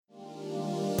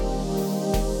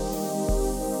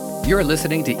You're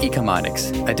listening to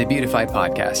Ecomonics, a Debutify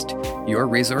podcast, your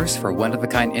resource for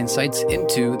one-of-a-kind insights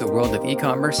into the world of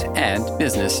e-commerce and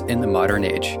business in the modern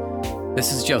age.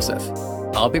 This is Joseph.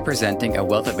 I'll be presenting a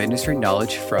wealth of industry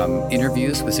knowledge from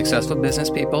interviews with successful business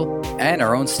people and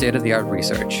our own state-of-the-art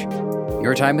research.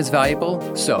 Your time is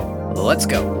valuable, so let's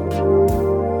go.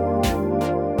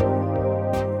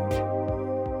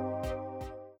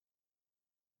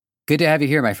 Good to have you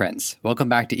here, my friends. Welcome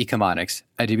back to Ecomonics,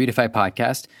 a Debutify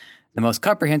podcast, the most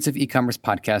comprehensive e-commerce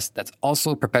podcast that's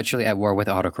also perpetually at war with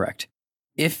autocorrect.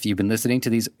 If you've been listening to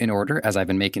these in order as I've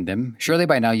been making them, surely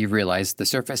by now you've realized the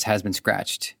surface has been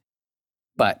scratched.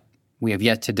 But we have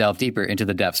yet to delve deeper into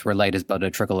the depths where light is but a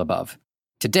trickle above.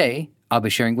 Today, I'll be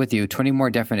sharing with you 20 more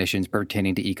definitions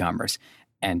pertaining to e-commerce.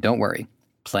 And don't worry,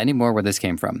 plenty more where this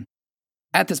came from.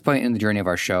 At this point in the journey of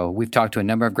our show, we've talked to a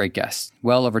number of great guests,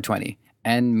 well over 20,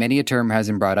 and many a term has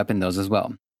been brought up in those as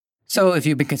well. So if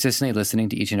you've been consistently listening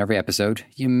to each and every episode,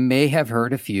 you may have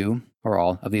heard a few or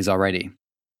all of these already.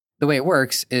 The way it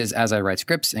works is as I write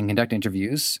scripts and conduct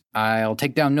interviews, I'll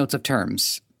take down notes of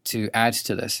terms to add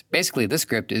to this. Basically, this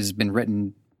script has been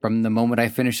written from the moment I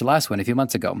finished the last one a few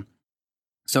months ago.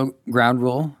 So, ground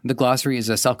rule, the glossary is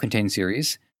a self-contained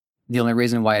series. The only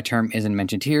reason why a term isn't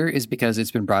mentioned here is because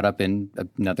it's been brought up in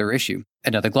another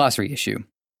glossary issue.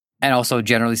 And also,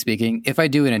 generally speaking, if I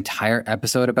do an entire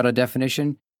episode about a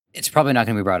definition, it's probably not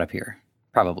going to be brought up here.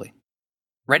 Probably.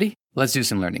 Ready? Let's do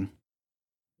some learning.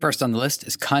 First on the list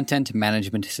is Content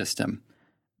Management System.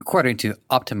 According to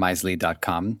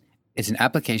Optimizely.com, it's an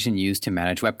application used to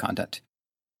manage web content.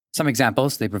 Some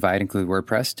examples they provide include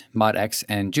WordPress, ModX,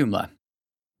 and Joomla.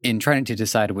 In trying to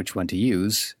decide which one to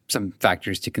use, some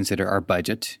factors to consider are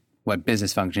budget, what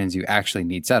business functions you actually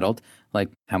need settled, like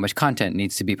how much content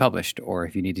needs to be published, or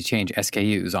if you need to change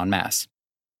SKUs en masse.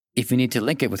 If you need to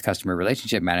link it with customer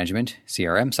relationship management,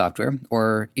 CRM software,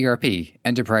 or ERP,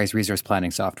 enterprise resource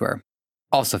planning software.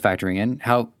 Also factoring in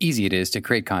how easy it is to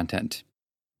create content,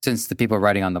 since the people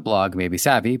writing on the blog may be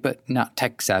savvy, but not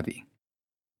tech savvy.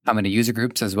 How many user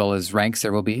groups as well as ranks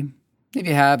there will be, if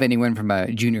you have anyone from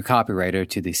a junior copywriter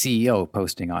to the CEO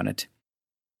posting on it.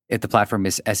 If the platform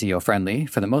is SEO friendly,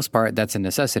 for the most part, that's a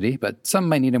necessity, but some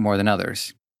might need it more than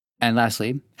others. And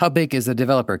lastly, how big is the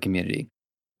developer community?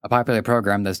 A popular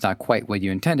program that's not quite what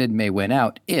you intended may win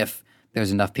out if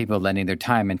there's enough people lending their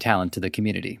time and talent to the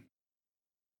community.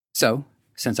 So,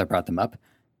 since I brought them up,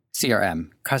 CRM,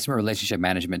 Customer Relationship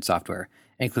Management Software,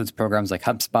 includes programs like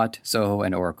HubSpot, Zoho,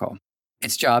 and Oracle.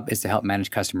 Its job is to help manage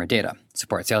customer data,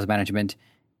 support sales management,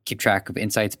 keep track of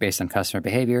insights based on customer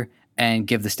behavior, and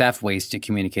give the staff ways to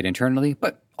communicate internally,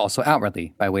 but also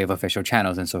outwardly by way of official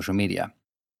channels and social media.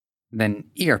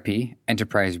 Then ERP,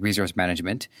 Enterprise Resource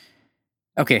Management.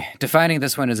 Okay, defining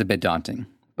this one is a bit daunting,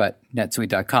 but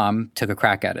NetSuite.com took a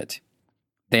crack at it.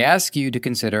 They ask you to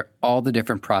consider all the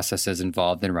different processes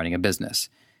involved in running a business: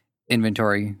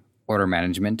 inventory, order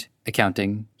management,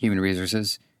 accounting, human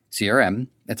resources, CRM,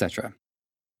 etc.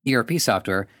 ERP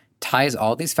software ties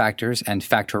all these factors and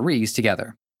factories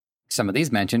together. Some of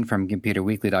these mentioned from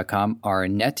ComputerWeekly.com are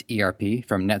NetERP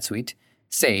from NetSuite,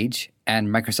 Sage, and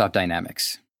Microsoft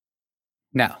Dynamics.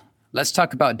 Now, let's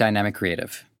talk about Dynamic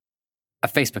Creative, a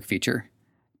Facebook feature.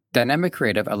 Dynamic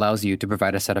Creative allows you to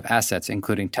provide a set of assets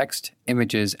including text,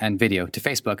 images, and video to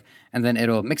Facebook, and then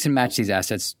it'll mix and match these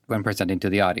assets when presenting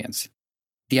to the audience.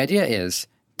 The idea is,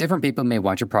 different people may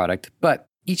want your product, but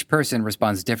each person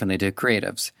responds differently to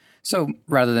creatives. So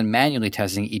rather than manually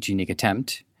testing each unique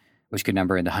attempt, which could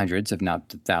number in the hundreds if not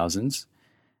the thousands,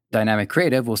 Dynamic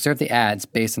Creative will serve the ads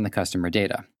based on the customer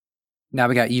data. Now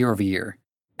we got year over year.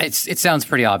 It sounds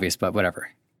pretty obvious, but whatever.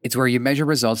 It's where you measure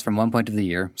results from one point of the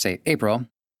year, say April,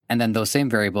 and then those same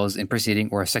variables in preceding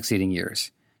or succeeding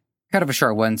years. Kind of a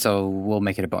short one, so we'll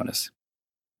make it a bonus.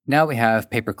 Now we have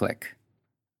pay-per-click.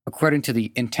 According to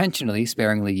the intentionally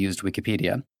sparingly used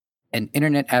Wikipedia, an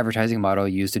internet advertising model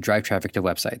used to drive traffic to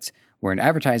websites, where an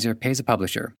advertiser pays a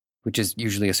publisher, which is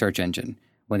usually a search engine,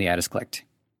 when the ad is clicked.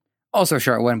 Also a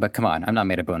short one, but come on, I'm not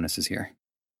made of bonuses here.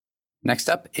 Next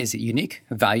up is Unique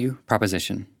Value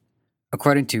Proposition.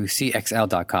 According to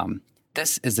CXL.com,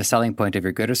 this is the selling point of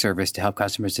your good or service to help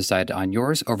customers decide on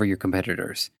yours over your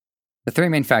competitors. The three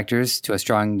main factors to a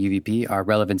strong UVP are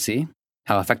relevancy,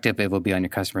 how effective it will be on your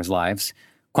customers' lives,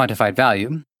 quantified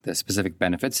value, the specific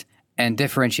benefits, and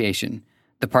differentiation,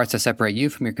 the parts that separate you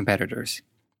from your competitors.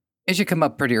 It should come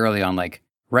up pretty early on, like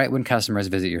right when customers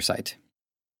visit your site.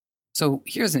 So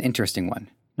here's an interesting one.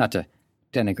 Not to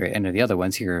denigrate any of the other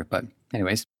ones here, but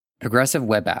anyways. Progressive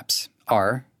web apps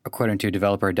are, according to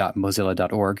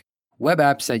developer.mozilla.org, web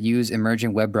apps that use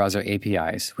emerging web browser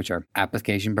APIs, which are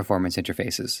application performance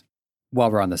interfaces. While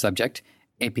we're on the subject,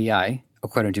 API,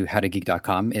 according to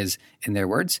howtogeek.com, is, in their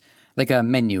words, like a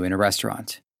menu in a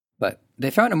restaurant. But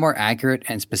they found a more accurate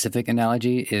and specific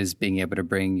analogy is being able to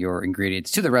bring your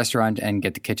ingredients to the restaurant and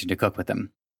get the kitchen to cook with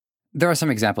them. There are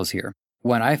some examples here.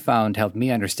 One I found helped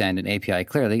me understand an API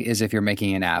clearly is if you're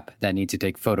making an app that needs to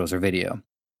take photos or video.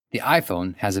 The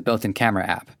iPhone has a built-in camera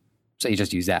app, so you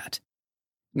just use that.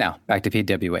 Now, back to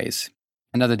PWAs.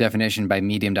 Another definition by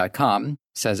Medium.com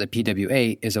says a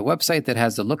PWA is a website that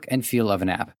has the look and feel of an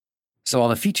app. So all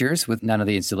the features with none of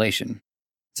the installation.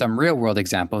 Some real-world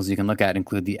examples you can look at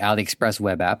include the AliExpress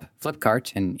web app,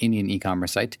 Flipkart, an Indian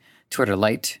e-commerce site, Twitter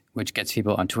Lite, which gets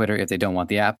people on Twitter if they don't want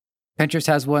the app, Pinterest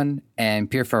has one, and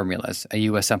Pure Formulas, a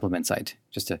US supplement site,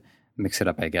 just to mix it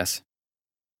up, I guess.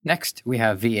 Next, we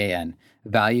have VAN,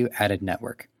 Value Added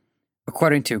Network.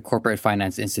 According to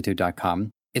CorporateFinanceInstitute.com,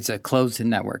 it's a closed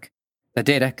network. The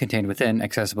data contained within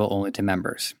accessible only to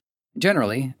members.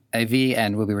 Generally, a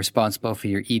VAN will be responsible for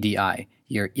your EDI,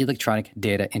 your Electronic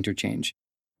Data Interchange.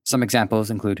 Some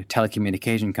examples include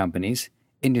telecommunication companies,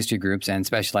 industry groups, and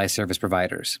specialized service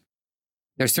providers.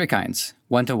 There's three kinds.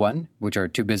 One-to-one, which are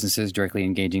two businesses directly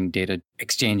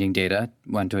exchanging data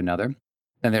one to another.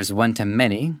 Then there's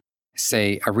one-to-many,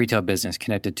 say a retail business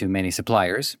connected to many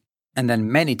suppliers. And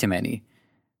then many-to-many,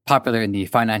 popular in the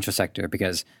financial sector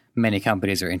because many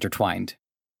companies are intertwined.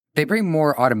 They bring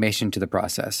more automation to the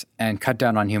process and cut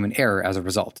down on human error as a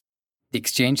result. The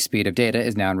exchange speed of data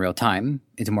is now in real time,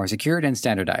 it's more secured and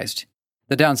standardized.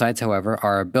 The downsides, however,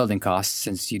 are building costs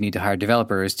since you need to hire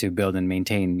developers to build and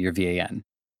maintain your VAN.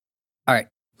 All right,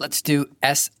 let's do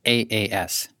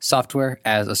SaaS, Software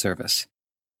as a Service.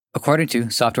 According to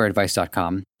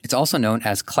softwareadvice.com, it's also known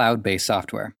as cloud-based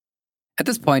software. At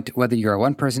this point, whether you're a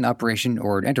one-person operation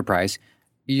or an enterprise,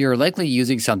 you're likely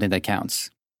using something that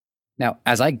counts. Now,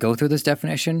 as I go through this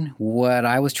definition, what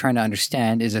I was trying to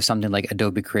understand is if something like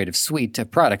Adobe Creative Suite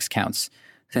of products counts,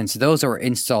 since those are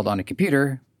installed on a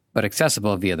computer, but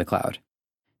accessible via the cloud.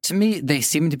 To me, they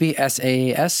seem to be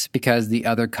SaaS because the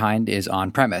other kind is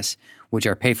on-premise, which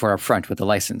are paid for upfront with a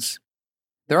license.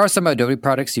 There are some Adobe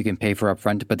products you can pay for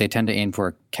upfront, but they tend to aim for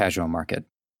a casual market.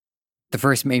 The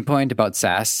first main point about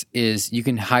SaaS is you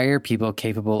can hire people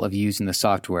capable of using the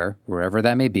software, wherever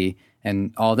that may be,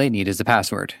 and all they need is a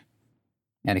password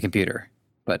and a computer.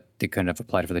 But they couldn't have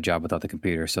applied for the job without the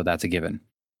computer, so that's a given.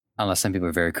 Unless some people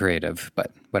are very creative,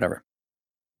 but whatever.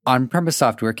 On-premise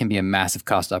software can be a massive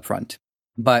cost upfront.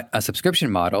 But a subscription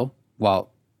model,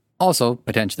 while also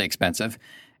potentially expensive,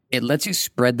 it lets you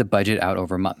spread the budget out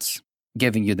over months,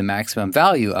 giving you the maximum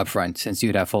value upfront since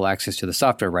you'd have full access to the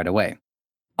software right away.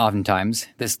 Oftentimes,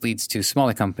 this leads to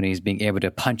smaller companies being able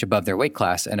to punch above their weight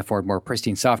class and afford more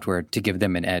pristine software to give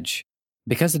them an edge.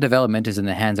 Because the development is in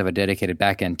the hands of a dedicated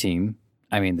backend team,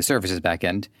 the services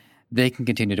backend, they can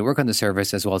continue to work on the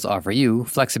service as well as offer you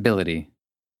flexibility.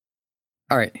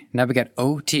 All right, now we got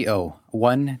OTO,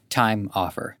 one-time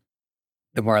offer.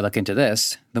 The more I look into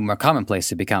this, the more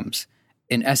commonplace it becomes.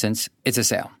 In essence, it's a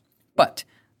sale. But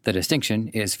the distinction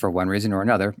is for one reason or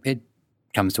another, it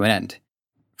comes to an end.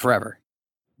 Forever.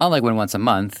 Unlike when once a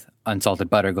month, unsalted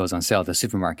butter goes on sale at the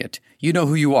supermarket. You know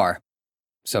who you are.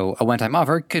 So a one-time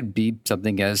offer could be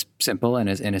something as simple and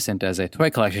as innocent as a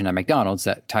toy collection at McDonald's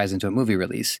that ties into a movie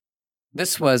release.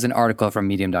 This was an article from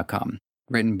Medium.com,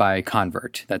 written by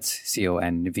Convrt, that's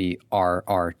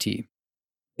Convrrt.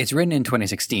 It's written in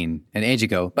 2016, an age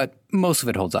ago, but most of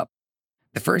it holds up.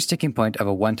 The first sticking point of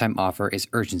a one-time offer is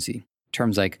urgency.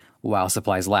 Terms like, while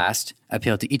supplies last,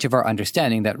 appeal to each of our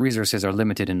understanding that resources are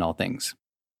limited in all things.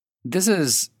 This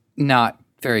is not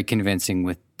very convincing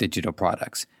with digital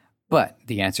products, but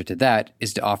the answer to that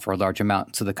is to offer a large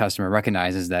amount so the customer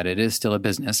recognizes that it is still a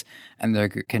business and there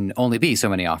can only be so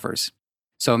many offers.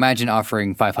 So imagine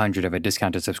offering 500 of a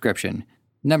discounted subscription.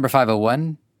 Number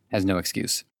 501 has no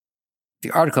excuse.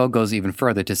 The article goes even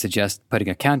further to suggest putting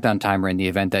a countdown timer in the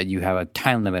event that you have a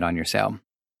time limit on your sale.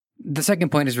 The second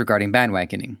point is regarding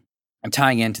bandwagoning. I'm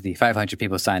tying into the 500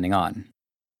 people signing on.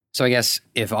 So I guess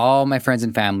if all my friends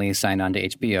and family sign on to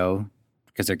HBO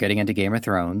because they're getting into Game of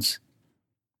Thrones,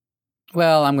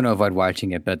 well, I'm going to avoid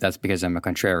watching it, but that's because I'm a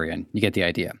contrarian. You get the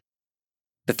idea.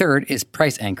 The third is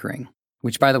price anchoring,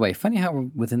 which, by the way, funny how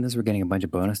within this we're getting a bunch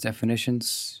of bonus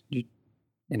definitions.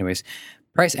 Anyways,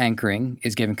 price anchoring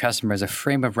is giving customers a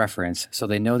frame of reference so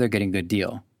they know they're getting a good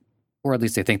deal, or at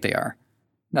least they think they are.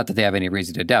 Not that they have any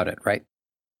reason to doubt it, right?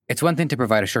 It's one thing to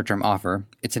provide a short-term offer.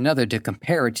 It's another to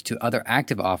compare it to other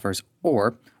active offers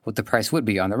or what the price would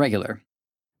be on the regular.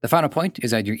 The final point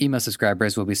is that your email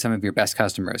subscribers will be some of your best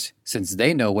customers, since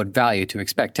they know what value to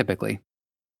expect typically.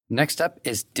 Next up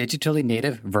is digitally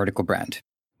native vertical brand,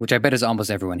 which I bet is almost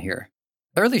everyone here.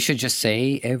 I really should just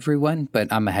say everyone,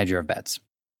 but I'm a hedger of bets.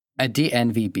 A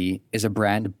DNVB is a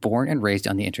brand born and raised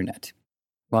on the internet.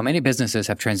 While many businesses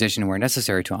have transitioned where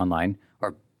necessary to online,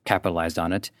 or capitalized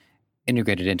on it,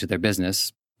 integrated into their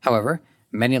business, however,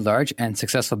 many large and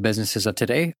successful businesses of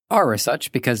today are as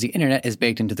such because the internet is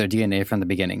baked into their DNA from the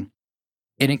beginning.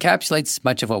 It encapsulates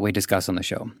much of what we discuss on the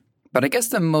show. But I guess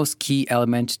the most key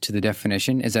element to the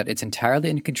definition is that it's entirely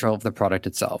in control of the product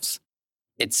it sells,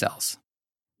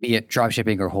 be it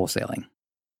dropshipping or wholesaling.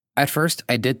 At first,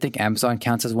 I did think Amazon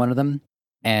counts as one of them,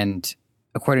 and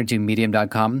according to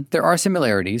Medium.com, there are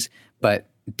similarities, but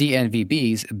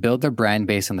DNVBs build their brand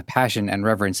based on the passion and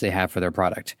reverence they have for their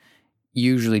product,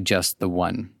 usually just the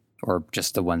one, or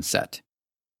just the one set.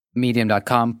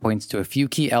 Medium.com points to a few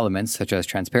key elements such as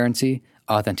transparency,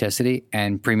 authenticity,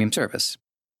 and premium service.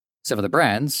 Some of the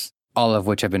brands, all of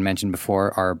which have been mentioned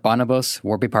before, are Bonobos,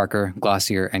 Warby Parker,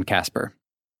 Glossier, and Casper.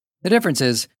 The difference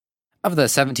is, of the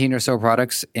 17 or so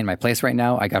products in my place right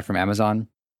now I got from Amazon,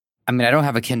 I don't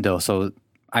have a Kindle, so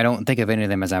I don't think of any of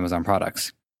them as Amazon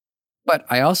products. But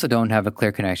I also don't have a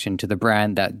clear connection to the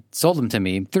brand that sold them to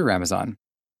me through Amazon.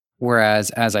 Whereas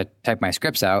as I type my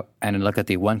scripts out and look at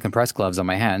the one compressed gloves on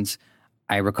my hands,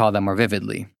 I recall them more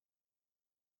vividly.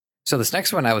 So this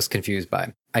next one I was confused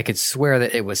by. I could swear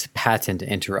that it was patent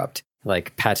interrupt,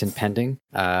 like patent pending,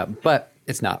 but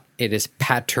it's not. It is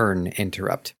pattern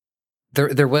interrupt.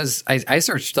 I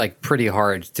searched like pretty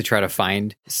hard to try to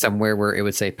find somewhere where it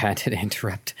would say patent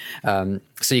interrupt.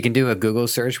 So you can do a Google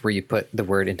search where you put the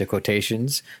word into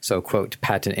quotations. So quote,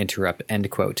 patent interrupt, end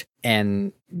quote.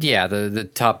 And yeah, the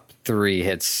top 3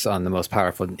 hits on the most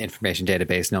powerful information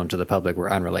database known to the public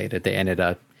were unrelated. They ended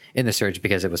up in the search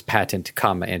because it was patent,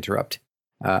 interrupt.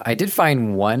 I did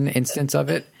find one instance of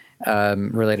it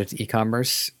related to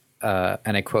e-commerce,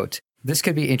 and I quote, "This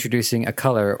could be introducing a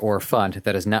color or font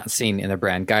that is not seen in the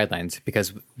brand guidelines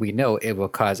because we know it will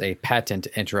cause a patent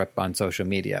interrupt on social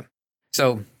media."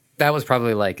 So that was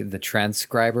probably like the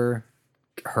transcriber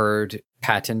heard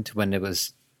patent when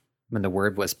the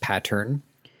word was pattern,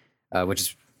 which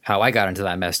is how I got into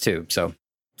that mess too. So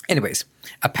anyways,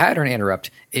 a pattern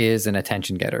interrupt is an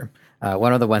attention getter.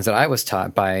 One of the ones that I was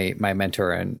taught by my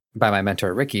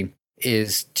mentor Ricky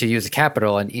is to use a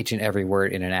capital on each and every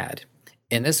word in an ad.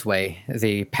 In this way,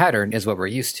 the pattern is what we're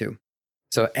used to.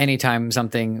 So anytime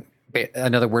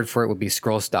another word for it would be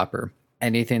scroll stopper.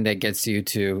 Anything that gets you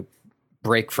to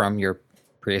break from your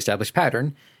pre-established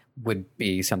pattern would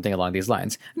be something along these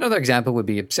lines. Another example would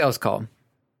be a sales call.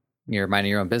 You're minding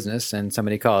your own business and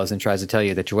somebody calls and tries to tell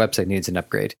you that your website needs an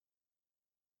upgrade.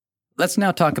 Let's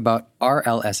now talk about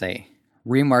RLSA,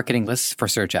 remarketing lists for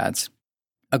search ads.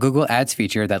 A Google Ads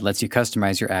feature that lets you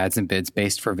customize your ads and bids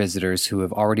based for visitors who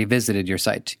have already visited your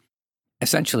site.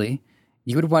 Essentially,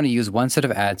 you would want to use one set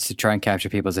of ads to try and capture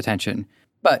people's attention,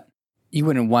 but you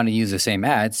wouldn't want to use the same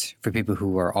ads for people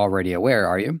who are already aware,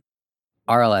 are you?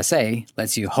 RLSA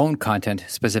lets you hone content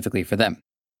specifically for them.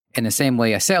 In the same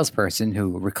way a salesperson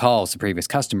who recalls the previous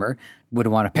customer would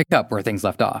want to pick up where things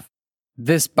left off.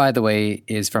 This, by the way,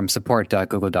 is from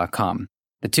support.google.com.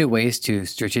 The 2 ways to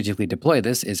strategically deploy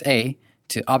this is A,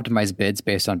 to optimize bids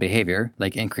based on behavior,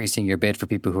 like increasing your bid for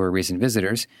people who are recent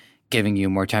visitors, giving you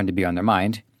more time to be on their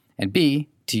mind, and B,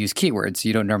 to use keywords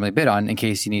you don't normally bid on in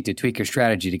case you need to tweak your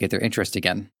strategy to get their interest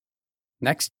again.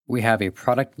 Next, we have a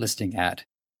product listing ad.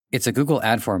 It's a Google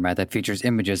ad format that features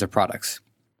images of products.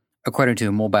 According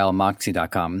to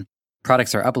mobilemoxie.com,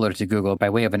 products are uploaded to Google by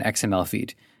way of an XML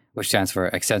feed, which stands for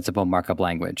Extensible Markup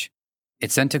Language.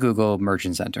 It's sent to Google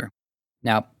Merchant Center.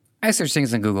 Now, I search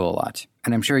things on Google a lot,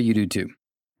 and I'm sure you do too.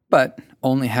 But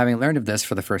only having learned of this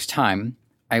for the first time,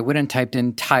 I went and typed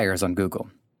in tires on Google.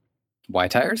 Why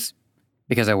tires?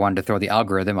 Because I wanted to throw the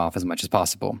algorithm off as much as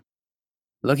possible.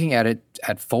 Looking at it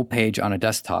at full page on a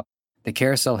desktop, the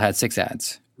carousel had 6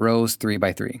 ads, rows 3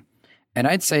 by 3, and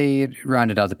I'd say it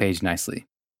rounded out the page nicely.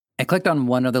 I clicked on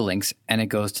one of the links and it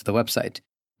goes to the website.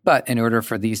 But in order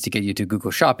for these to get you to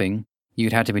Google Shopping,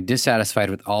 you'd have to be dissatisfied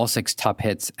with all 6 top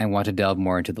hits and want to delve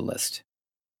more into the list.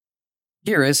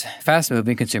 Here is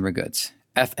fast-moving consumer goods,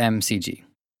 FMCG,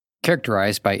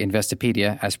 characterized by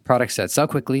Investopedia as products that sell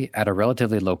quickly at a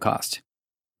relatively low cost,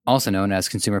 also known as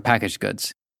consumer packaged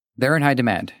goods. They're in high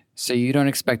demand, so you don't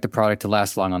expect the product to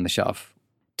last long on the shelf.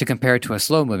 To compare to a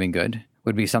slow-moving good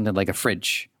would be something like a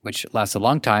fridge, which lasts a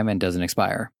long time and doesn't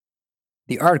expire.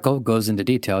 The article goes into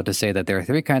detail to say that there are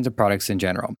 3 kinds of products in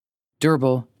general: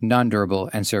 durable,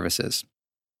 non-durable, and services.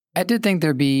 I did think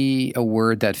there'd be a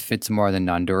word that fits more than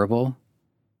non-durable,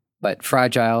 but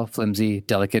fragile, flimsy,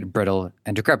 delicate, brittle,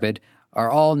 and decrepit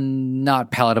are all not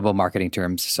palatable marketing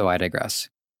terms, so I digress.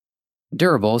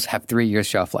 Durables have 3 years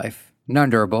shelf life.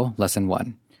 Non-durable, less than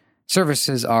 1.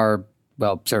 Services are,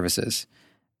 well, services.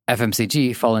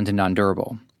 FMCG fall into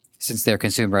non-durable, since they're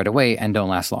consumed right away and don't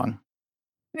last long.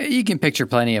 You can picture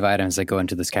plenty of items that go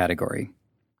into this category.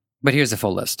 But here's the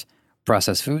full list.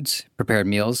 Processed foods, prepared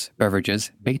meals,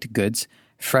 beverages, baked goods,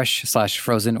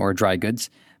 fresh/frozen or dry goods,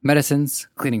 medicines,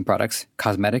 cleaning products,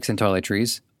 cosmetics and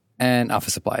toiletries, and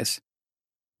office supplies.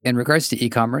 In regards to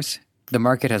e-commerce, the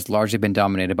market has largely been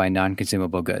dominated by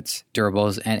non-consumable goods,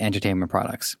 durables, and entertainment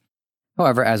products.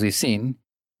 However, as we've seen,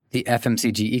 the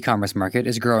FMCG e-commerce market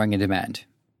is growing in demand.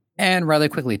 And rather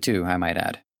quickly too, I might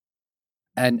add.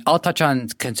 And I'll touch on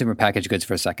consumer packaged goods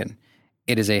for a second.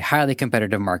 It is a highly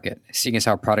competitive market, seeing as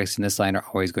how products in this line are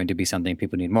always going to be something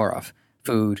people need more of.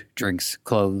 Food, drinks,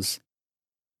 clothes.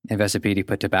 Investopedia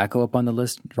put tobacco up on the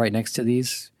list right next to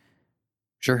these.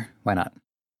 Sure, why not?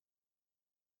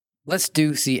 Let's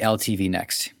do CLTV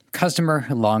next. Customer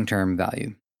long-term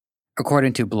value.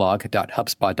 According to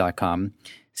blog.hubspot.com,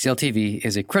 CLTV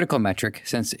is a critical metric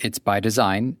since it's by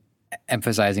design,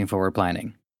 emphasizing forward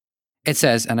planning. It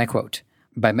says, and I quote,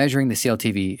 "By measuring the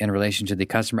CLTV in relation to the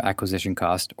customer acquisition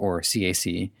cost, or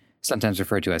CAC, sometimes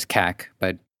referred to as CAC,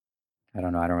 but I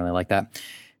don't really like that.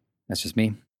 That's just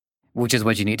me. Which is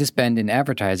what you need to spend in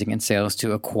advertising and sales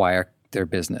to acquire their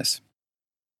business.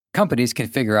 Companies can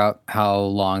figure out how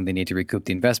long they need to recoup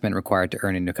the investment required to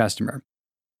earn a new customer.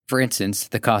 For instance,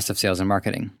 the cost of sales and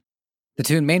marketing. The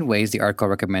two main ways the article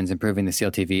recommends improving the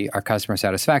CLTV are customer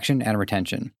satisfaction and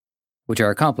retention, which are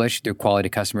accomplished through quality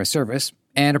customer service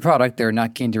and a product they're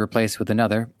not keen to replace with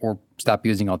another or stop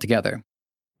using altogether.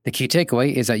 The key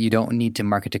takeaway is that you don't need to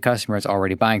market to customers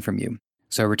already buying from you,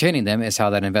 so retaining them is how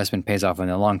that investment pays off in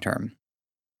the long term.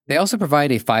 They also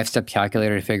provide a 5-step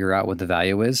calculator to figure out what the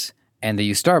value is, and they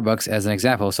use Starbucks as an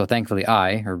example, so thankfully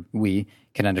we,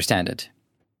 can understand it.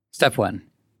 Step 1.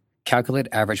 Calculate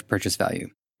average purchase value.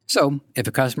 So, if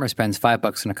a customer spends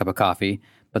 $5 on a cup of coffee,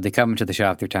 but they come into the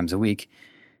shop 3 times a week,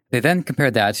 they then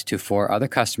compare that to 4 other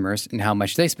customers and how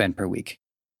much they spend per week.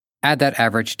 Add that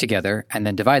average together and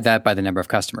then divide that by the number of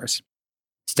customers.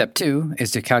 Step 2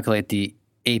 is to calculate the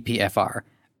APFR,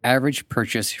 average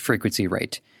purchase frequency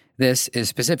rate. This is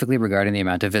specifically regarding the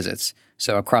amount of visits.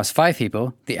 So across 5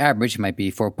 people, the average might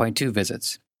be 4.2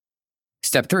 visits.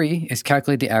 Step 3 is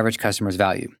calculate the average customer's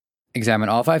value. Examine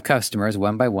all 5 customers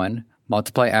one by one,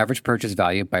 multiply average purchase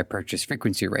value by purchase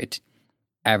frequency rate.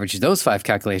 Average those 5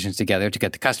 calculations together to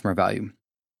get the customer value.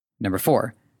 Number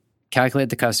 4, calculate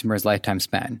the customer's lifetime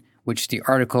span, which the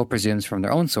article presumes from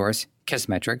their own source,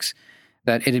 Kissmetrics,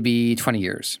 that it'd be 20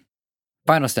 years.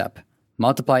 Final step,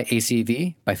 multiply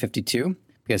ACV by 52,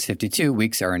 because 52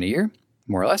 weeks are in a year,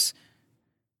 more or less.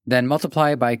 Then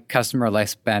multiply by customer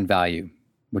lifespan value,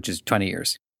 which is 20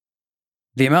 years.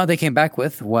 The amount they came back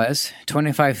with was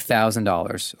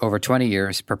 $25,000 over 20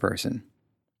 years per person.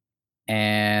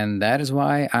 And that is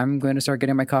why I'm going to start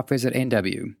getting my coffees at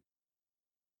A&W.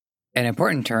 An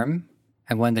important term,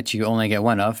 and one that you only get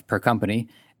one of per company,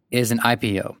 is an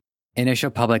IPO,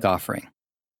 Initial Public Offering.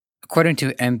 According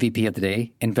to MVP of the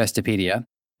Day, Investopedia,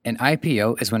 an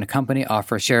IPO is when a company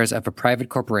offers shares of a private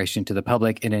corporation to the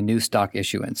public in a new stock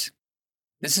issuance.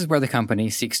 This is where the company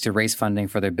seeks to raise funding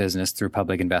for their business through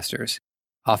public investors.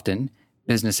 Often,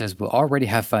 businesses will already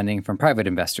have funding from private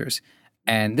investors,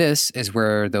 and this is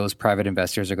where those private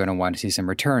investors are going to want to see some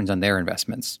returns on their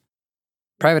investments.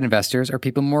 Private investors are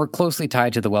people more closely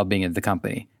tied to the well-being of the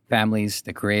company, families,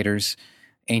 the creators,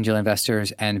 angel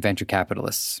investors, and venture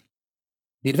capitalists.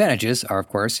 The advantages are, of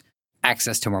course,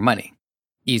 access to more money,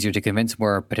 easier to convince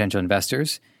more potential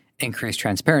investors, increased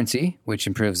transparency, which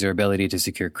improves their ability to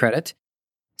secure credit.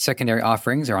 Secondary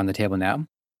offerings are on the table now.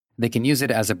 They can use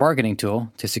it as a bargaining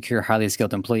tool to secure highly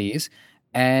skilled employees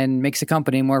and makes a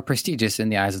company more prestigious in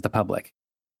the eyes of the public.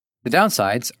 The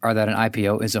downsides are that an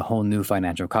IPO is a whole new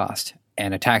financial cost,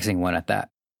 and a taxing one at that.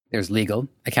 There's legal,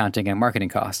 accounting, and marketing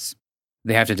costs.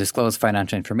 They have to disclose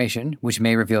financial information, which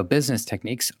may reveal business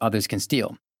techniques others can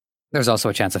steal. There's also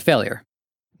a chance of failure.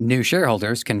 New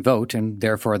shareholders can vote, and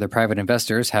therefore the private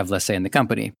investors have less say in the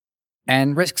company.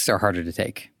 And risks are harder to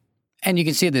take. And you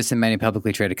can see this in many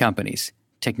publicly traded companies.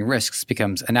 Taking risks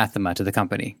becomes anathema to the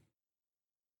company.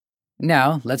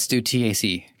 Now, let's do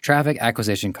TAC, Traffic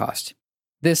Acquisition Cost.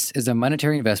 This is a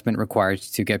monetary investment required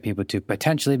to get people to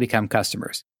potentially become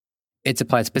customers. It's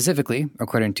applied specifically,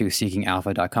 according to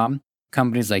SeekingAlpha.com,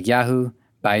 companies like Yahoo,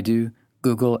 Baidu,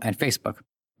 Google, and Facebook,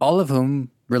 all of whom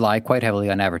rely quite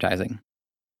heavily on advertising.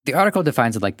 The article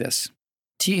defines it like this.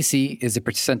 TAC is a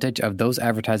percentage of those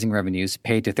advertising revenues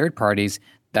paid to third parties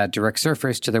that direct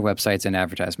surfers to their websites and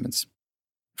advertisements.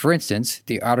 For instance,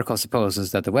 the article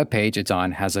supposes that the web page it's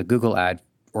on has a Google ad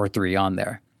or 3 on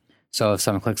there. So if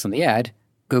someone clicks on the ad,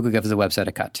 Google gives the website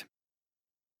a cut.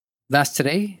 Last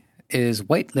today is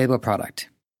white label product.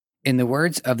 In the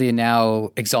words of the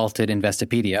now exalted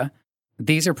Investopedia,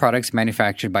 these are products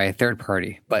manufactured by a third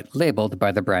party, but labeled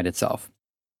by the brand itself.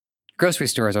 Grocery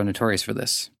stores are notorious for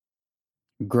this.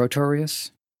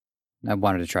 Grotorious? I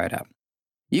wanted to try it out.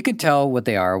 You can tell what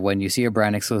they are when you see a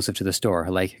brand exclusive to the store,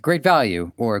 like great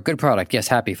value or good product, yes,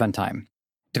 happy, fun time.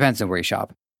 Depends on where you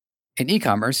shop. In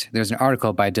e-commerce, there's an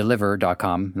article by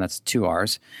Deliverr.com, and that's 2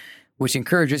 R's, which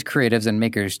encourages creatives and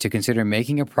makers to consider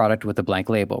making a product with a blank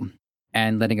label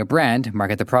and letting a brand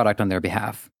market the product on their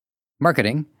behalf.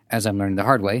 Marketing, as I'm learning the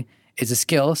hard way, is a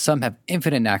skill some have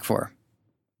infinite knack for.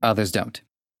 Others don't.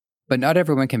 But not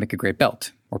everyone can make a great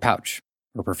belt, or pouch,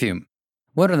 or perfume.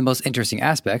 One of the most interesting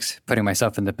aspects, putting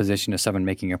myself in the position of someone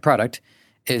making a product,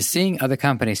 is seeing other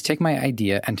companies take my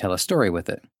idea and tell a story with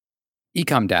it.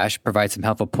 Ecom Dash provides some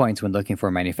helpful points when looking for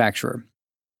a manufacturer.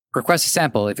 Request a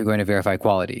sample if you're going to verify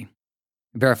quality.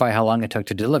 Verify how long it took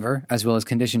to deliver, as well as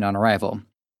condition on arrival.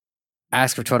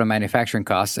 Ask for total manufacturing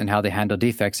costs and how they handle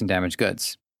defects and damaged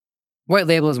goods. White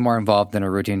label is more involved than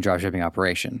a routine dropshipping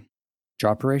operation.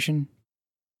 Droporation?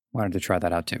 Wanted to try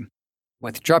that out too.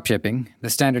 With dropshipping, the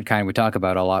standard kind we talk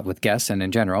about a lot with guests and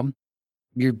in general,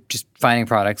 you're just finding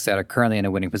products that are currently in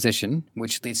a winning position,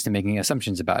 which leads to making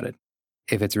assumptions about it.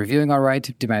 If it's reviewing all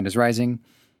right, demand is rising,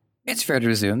 it's fair to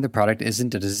assume the product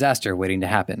isn't a disaster waiting to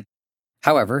happen.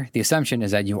 However, the assumption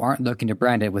is that you aren't looking to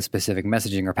brand it with specific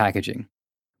messaging or packaging.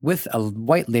 With a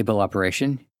white label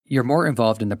operation, you're more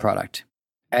involved in the product,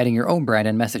 adding your own brand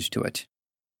and message to it.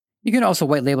 You can also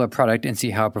white label a product and see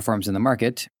how it performs in the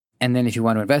market, and then if you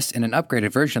want to invest in an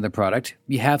upgraded version of the product,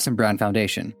 you have some brand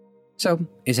foundation. So,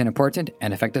 it's an important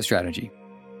and effective strategy.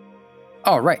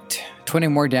 All right, 20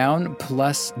 more down,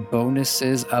 plus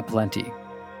bonuses aplenty.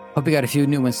 Hope you got a few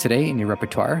new ones today in your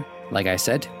repertoire. Like I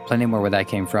said, plenty more where that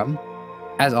came from.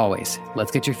 As always,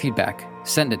 let's get your feedback.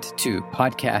 Send it to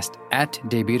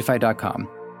podcast@daybeautify.com.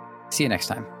 See you next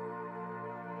time.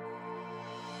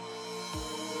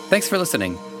 Thanks for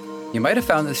listening. You might have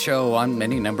found this show on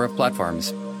any number of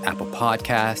platforms: Apple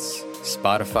Podcasts,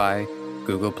 Spotify,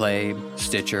 Google Play,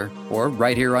 Stitcher, or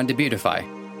right here on Debeautify.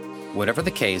 Whatever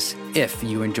the case, if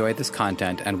you enjoyed this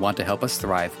content and want to help us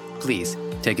thrive, please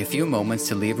take a few moments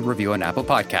to leave a review on Apple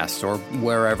Podcasts or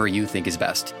wherever you think is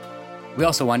best. We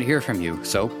also want to hear from you,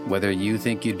 so whether you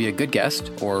think you'd be a good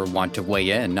guest or want to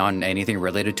weigh in on anything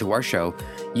related to our show,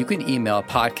 you can email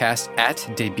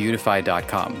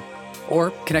podcast@daybeautify.com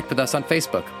or connect with us on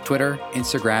Facebook, Twitter,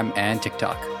 Instagram, and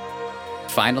TikTok.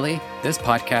 Finally, this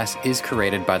podcast is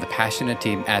created by the passionate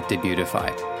team at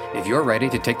Debeautify. If you're ready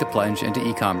to take the plunge into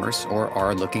e-commerce or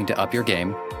are looking to up your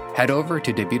game, head over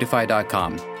to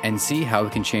Debeautify.com and see how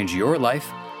it can change your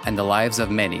life and the lives of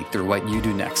many through what you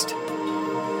do next.